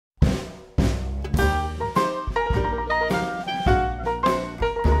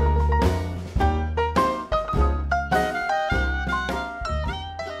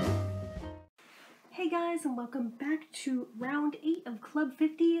welcome back to round 8 of Club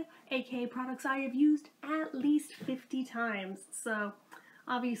 50, aka products I have used at least 50 times. So,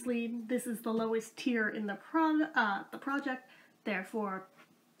 obviously, this is the lowest tier in the project, therefore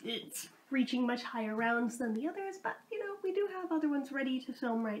it's reaching much higher rounds than the others, but, you know, we do have other ones ready to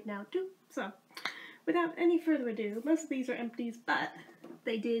film right now, too. So, without any further ado, most of these are empties, but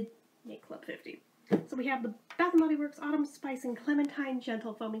they did make Club 50. So we have the Bath & Body Works Autumn Spice and Clementine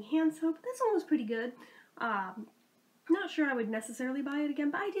Gentle Foaming Hand Soap. This one was pretty good. Not sure I would necessarily buy it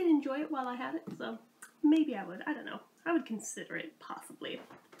again, but I did enjoy it while I had it, so maybe I would. I don't know. I would consider it, possibly.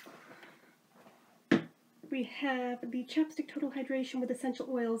 We have the Chapstick Total Hydration with Essential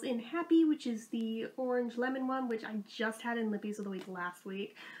Oils in Happy, which is the orange lemon one, which I just had in Lippies of the Week last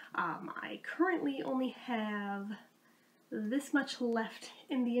week. I currently only have this much left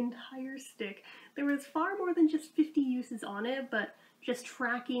in the entire stick. There was far more than just 50 uses on it, but just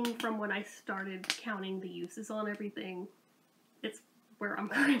tracking from when I started counting the uses on everything, it's where I'm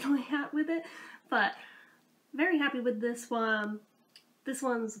currently at with it. But very happy with this one. This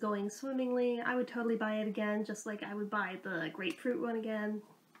one's going swimmingly. I would totally buy it again, just like I would buy the grapefruit one again.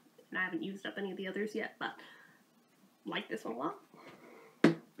 And I haven't used up any of the others yet, but like this one a lot.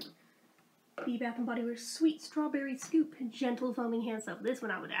 The Bath & Body Works Sweet Strawberry Scoop Gentle Foaming Hand Soap. This one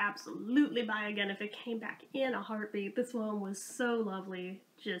I would absolutely buy again if it came back in a heartbeat. This one was so lovely.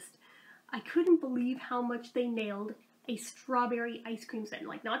 Just, I couldn't believe how much they nailed a strawberry ice cream scent.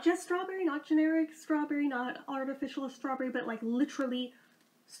 Like, not just strawberry, not generic strawberry, not artificial strawberry, but like literally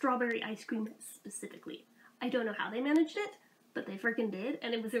strawberry ice cream specifically. I don't know how they managed it, but they freaking did,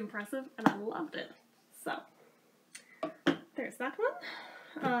 and it was impressive, and I loved it. So, there's that one.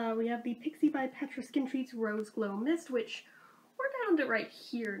 We have the Pixie by Petra Skin Treats Rose Glow Mist, which we're down to right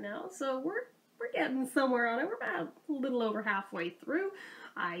here now, so we're getting somewhere on it. We're about a little over halfway through.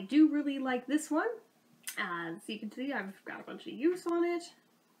 I do really like this one. As you can see, I've got a bunch of use on it.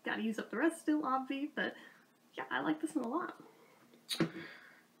 Gotta use up the rest still, obvi, but yeah, I like this one a lot.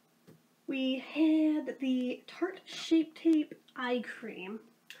 We had the Tarte Shape Tape Eye Cream.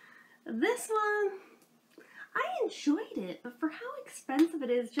 This one, I enjoyed it, but for how expensive it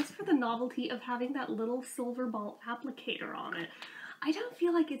is, just for the novelty of having that little silver ball applicator on it, I don't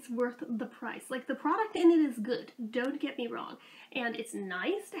feel like it's worth the price. Like, the product in it is good, don't get me wrong, and it's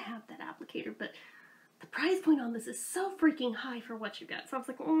nice to have that applicator, but the price point on this is so freaking high for what you get. So I was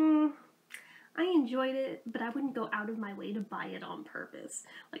like, I enjoyed it, but I wouldn't go out of my way to buy it on purpose.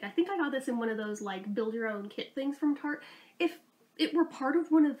 Like, I think I got this in one of those, like, build-your-own kit things from Tarte. If it were part of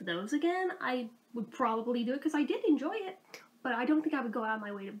one of those again, I would probably do it, because I did enjoy it, but I don't think I would go out of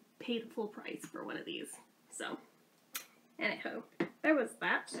my way to pay the full price for one of these. So, anyhow, there was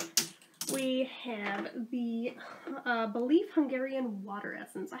that. We have the Belief Hungarian Water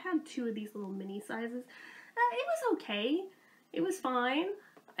Essence. I had 2 of these little mini sizes. It was okay. It was fine.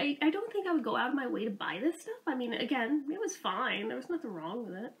 I don't think I would go out of my way to buy this stuff. I mean, again, it was fine. There was nothing wrong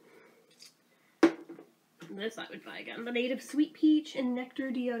with it. This I would buy again. The Native Sweet Peach and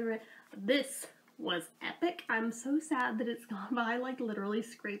Nectar Deodorant. This was epic. I'm so sad that it's gone by. I, like, literally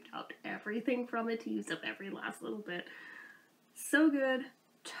scraped out everything from it to use up every last little bit. So good.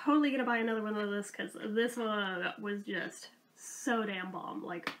 Totally gonna buy another one of this, because this one was just so damn bomb.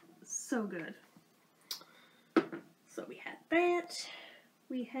 Like, so good. So we had that.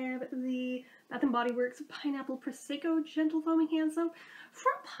 We have the Bath & Body Works Pineapple Prosecco Gentle Foaming Hand Soap. For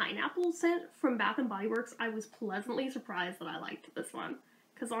a pineapple scent from Bath & Body Works, I was pleasantly surprised that I liked this one.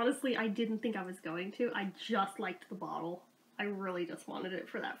 Because honestly, I didn't think I was going to. I just liked the bottle. I really just wanted it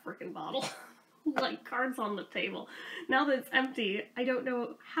for that frickin' bottle. Like, cards on the table. Now that it's empty, I don't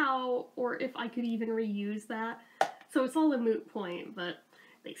know how or if I could even reuse that. So it's all a moot point, but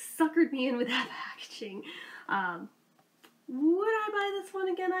they suckered me in with that packaging. Would I buy this one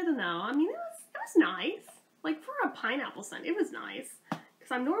again? I don't know. I mean, it was nice. Like, for a pineapple scent, it was nice.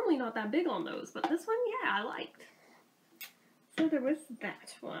 Because I'm normally not that big on those, but this one, yeah, I liked. So there was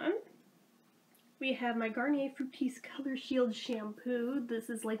that one. We have my Garnier Fructis Color Shield Shampoo. This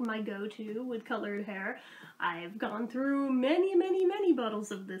is like my go-to with colored hair. I've gone through many, many, many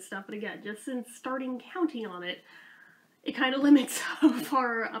bottles of this stuff, but again, just since starting counting on it, it kind of limits how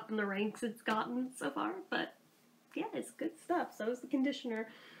far up in the ranks it's gotten so far, but yeah, it's good stuff. So is the conditioner.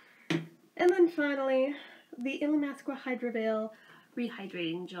 And then finally, the Illamasqua Hydra Veil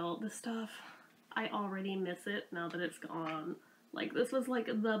Rehydrating Gel. This stuff, I already miss it now that it's gone. Like, this was like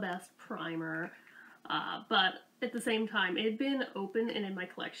the best primer. But at the same time, it had been open and in my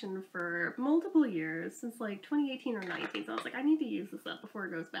collection for multiple years, since like 2018 or 19, so I was like, I need to use this up before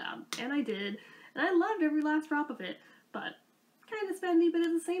it goes bad. And I did, and I loved every last drop of it, but kind of spendy, but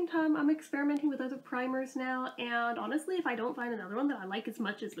at the same time, I'm experimenting with other primers now, and honestly, if I don't find another one that I like as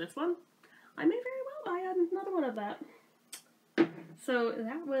much as this one, I may very well buy another one of that. So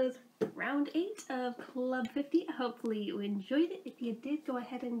that was round 8 of Club 50. Hopefully you enjoyed it. If you did, go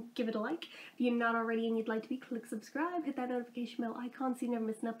ahead and give it a like. If you're not already and you'd like to be, click subscribe, hit that notification bell icon so you never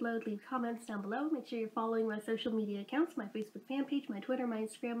miss an upload, leave comments down below. Make sure you're following my social media accounts, my Facebook fan page, my Twitter, my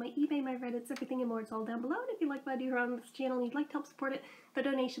Instagram, my eBay, my Reddits, everything and more. It's all down below. And if you like what I do here on this channel and you'd like to help support it, the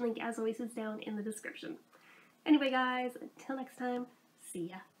donation link, as always, is down in the description. Anyway, guys, until next time, see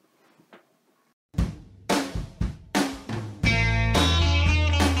ya.